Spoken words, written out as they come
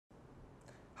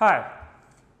Hi.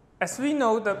 As we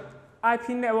know, the IP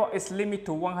network is limited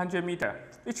to 100 meters,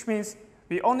 which means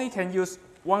we only can use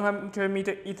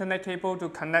 100-meter Ethernet cable to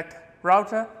connect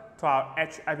router to our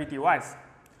edge IP device.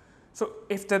 So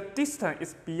if the distance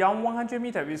is beyond 100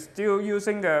 meters, we're still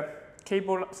using the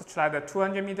cable such like the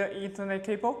 200-meter Ethernet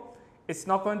cable, it's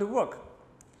not going to work.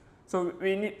 So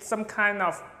we need some kind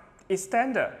of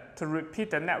extender to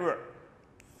repeat the network.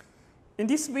 In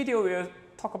this video, we'll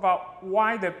talk about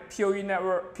why the PoE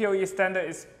network, PoE extender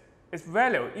is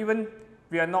valuable, even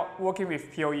we are not working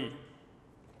with PoE.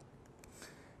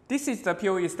 This is the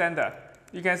PoE extender.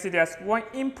 You can see there's one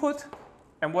input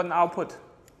and one output.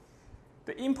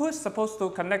 The input is supposed to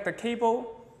connect the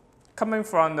cable coming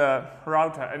from the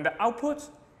router, and the output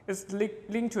is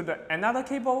linked to another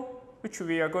cable, which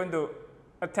we are going to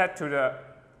attach to the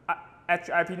edge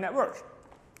IP network.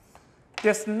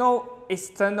 There's no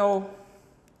external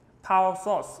power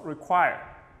source required.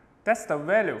 That's the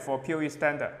value for PoE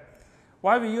extender.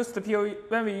 When we use the PoE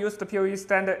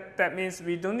extender, that means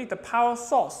we don't need the power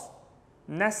source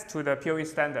next to the PoE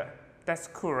extender. That's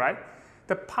cool, right?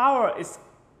 The power is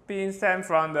being sent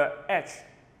from the edge.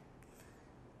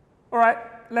 All right,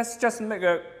 let's just make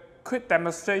a quick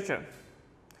demonstration.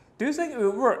 Do you think it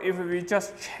will work if we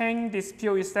just change this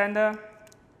PoE extender,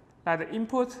 like the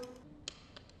input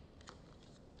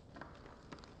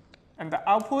and the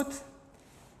output,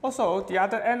 also the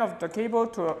other end of the cable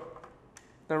to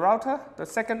the router, the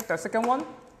second one,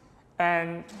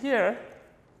 and here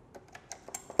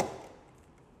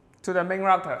to the main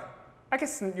router? I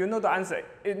guess you know the answer.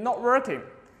 It's not working.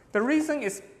 The reason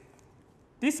is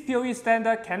this PoE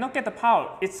extender cannot get the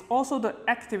power. It's also the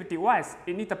active device.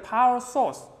 It needs the power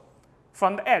source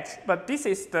from the edge. But this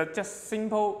is the just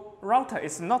simple router.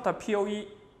 It's not a PoE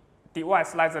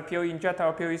device like the PoE-Injektor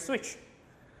or PoE switch.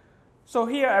 So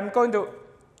here I'm going to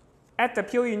add the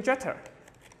PoE-Injektor.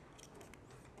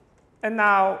 And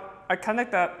now I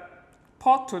connect the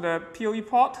port to the PoE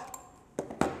port.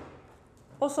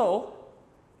 Also,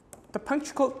 the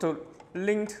punch code to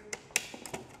link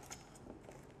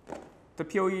the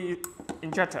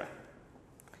PoE-Injektor.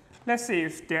 Let's see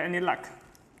if there's any luck.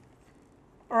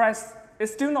 All right,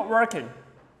 it's still not working.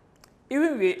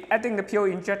 Even we adding the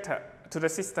PoE-Injektor to the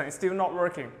system, it's still not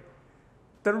working.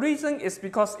 The reason is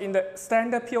because in the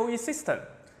standard PoE system,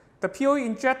 the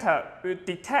PoE-Injektor will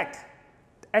detect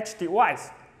the edge device.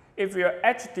 If your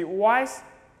edge device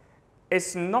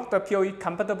is not the PoE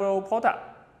compatible product,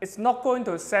 it's not going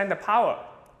to send the power.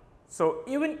 So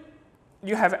even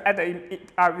we have added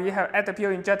the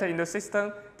PoE-Injektor in the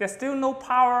system, there's still no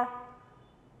power.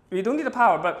 We don't need the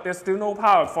power, but there's still no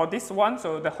power for this one,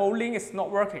 so the whole link is not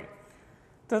working.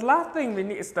 The last thing we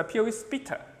need is the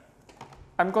PoE-Splitter.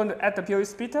 I'm going to add the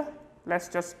PoE-Splitter. Let's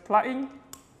just plug in.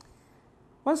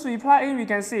 Once we plug in, we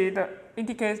can see the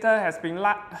indicator has been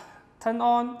turned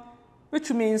on, which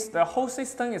means the whole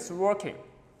system is working.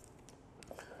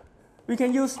 We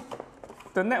can use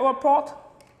the network port.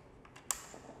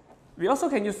 We also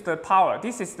can use the power.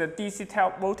 This is the DC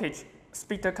 12 voltage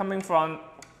splitter coming from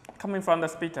the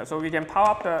splitter. So we can power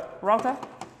up the router.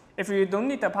 If we don't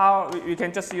need the power, we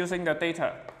can just using the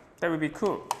data. That would be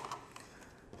cool.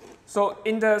 So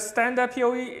in the standard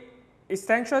PoE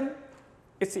extension,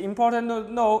 it's important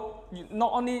to know you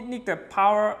not only need the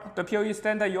power, the PoE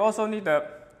extender, you also need the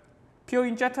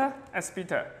PoE-Injektor and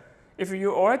splitter. If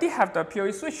you already have the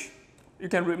PoE switch, you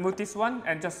can remove this one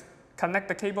and just connect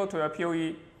the cable to a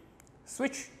PoE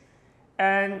switch.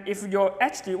 And if your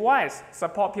edge device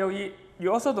support PoE,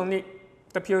 you also don't need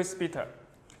the PoE-Splitter.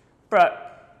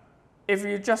 But if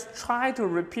you just try to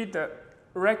repeat the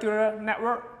regular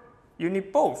network, you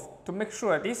need both to make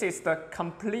sure this is the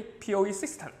complete PoE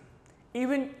system.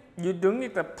 Even you don't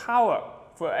need the power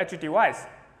for edge device,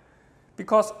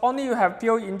 because only you have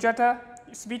PoE-Injektor,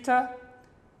 splitter,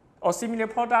 or similar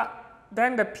product,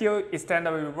 then the PoE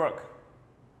extender will work.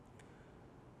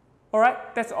 All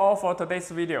right, that's all for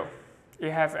today's video. If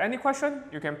you have any question,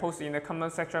 you can post in the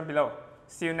comment section below.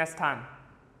 See you next time.